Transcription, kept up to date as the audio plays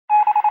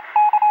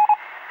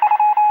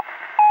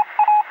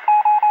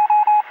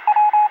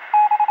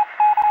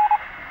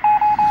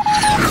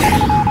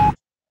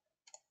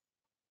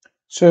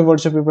So hey,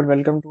 what's up people,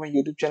 welcome to my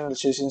YouTube channel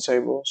Chasing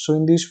Cyber. So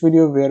in this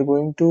video we are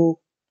going to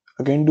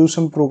again do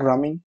some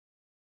programming,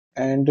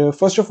 and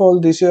first of all,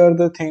 these are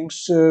the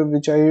things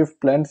which I have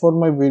planned for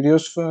my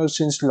videos for,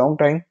 since long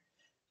time.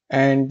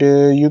 And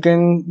you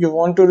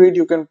want to read,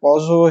 you can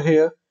pause over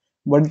here,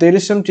 but there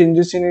is some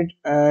changes in it,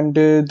 and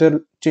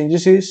the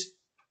changes is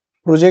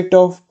project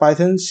of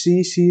Python,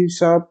 C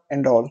Sharp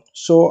and all.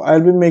 So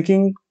I'll be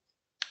making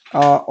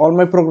all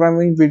my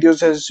programming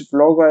videos as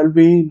vlog. I'll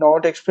be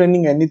not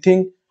explaining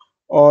anything,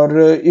 or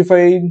if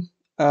I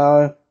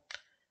uh,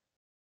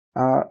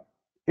 uh,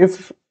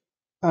 if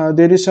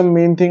there is some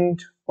main thing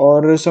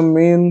or some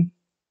main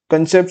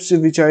concepts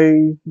which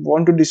I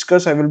want to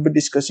discuss, I will be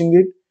discussing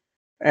it.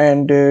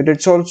 And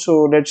that's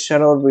also, let's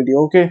share our video.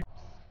 Okay.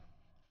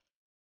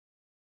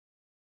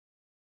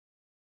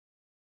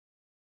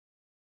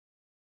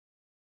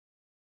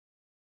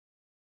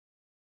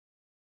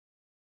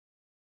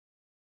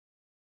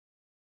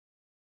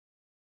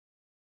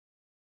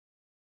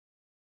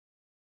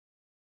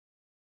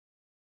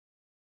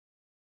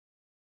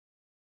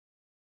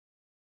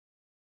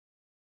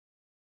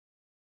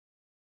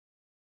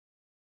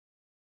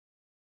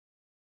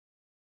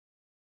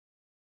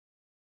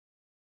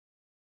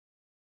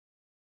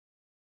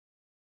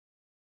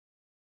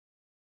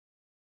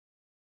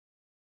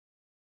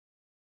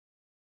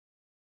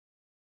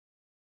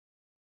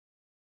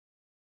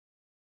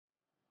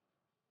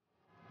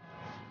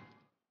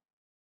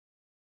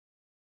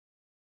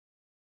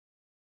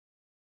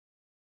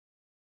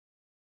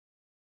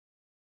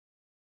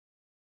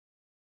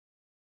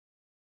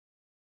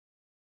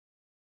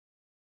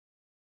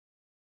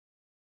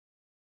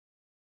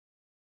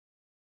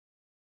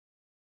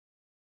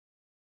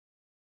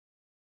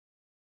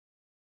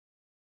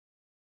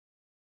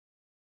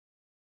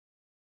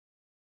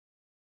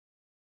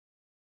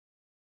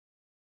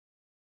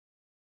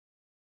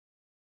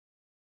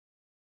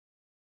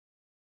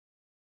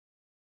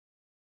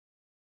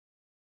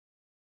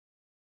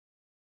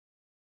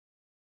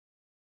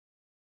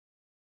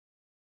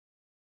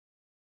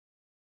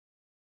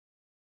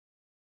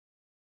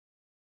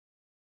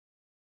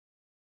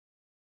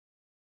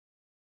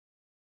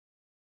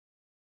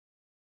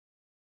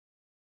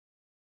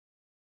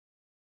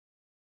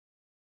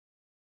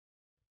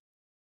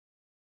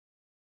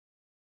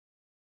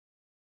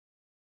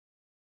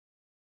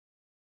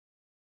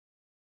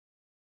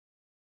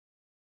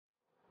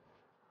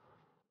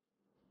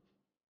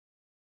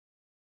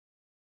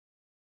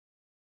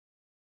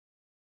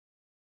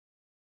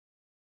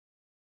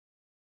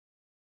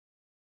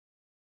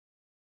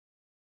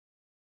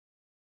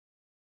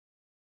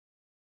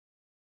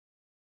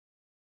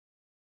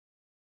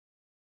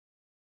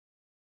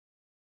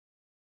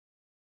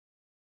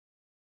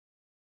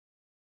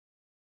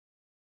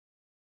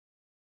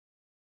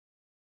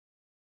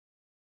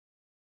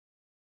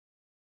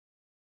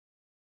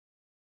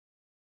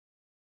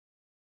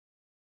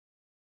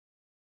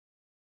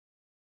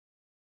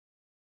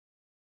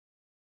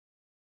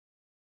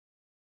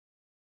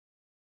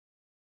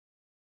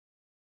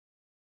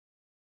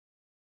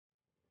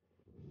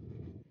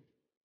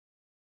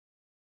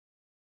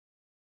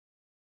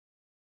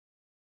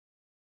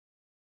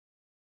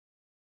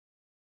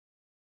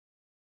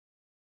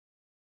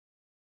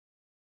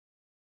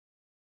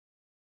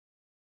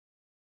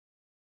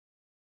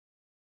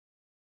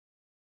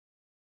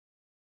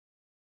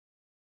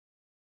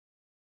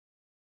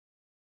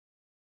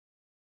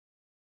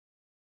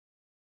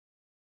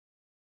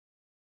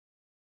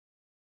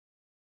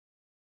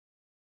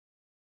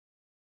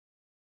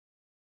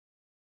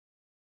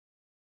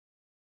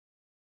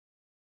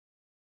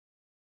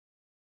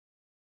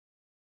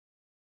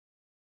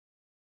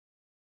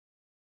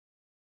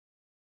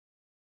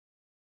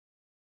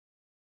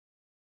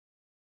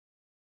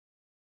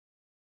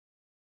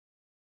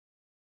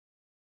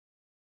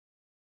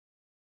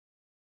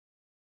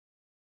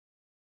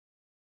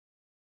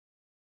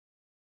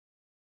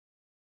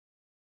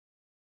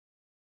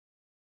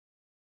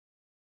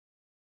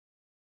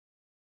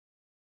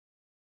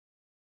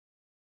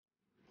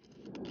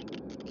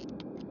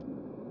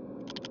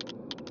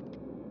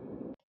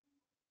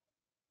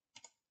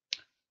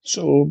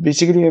 So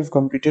basically I've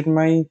completed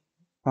my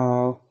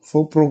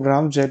four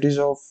programs, that is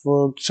of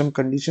some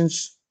condition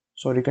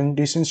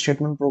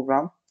statement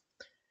program.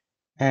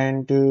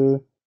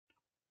 And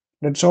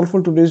that's all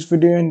for today's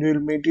video, and we'll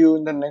meet you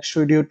in the next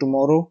video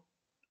tomorrow.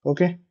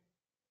 Okay,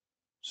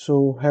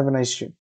 so have a nice day.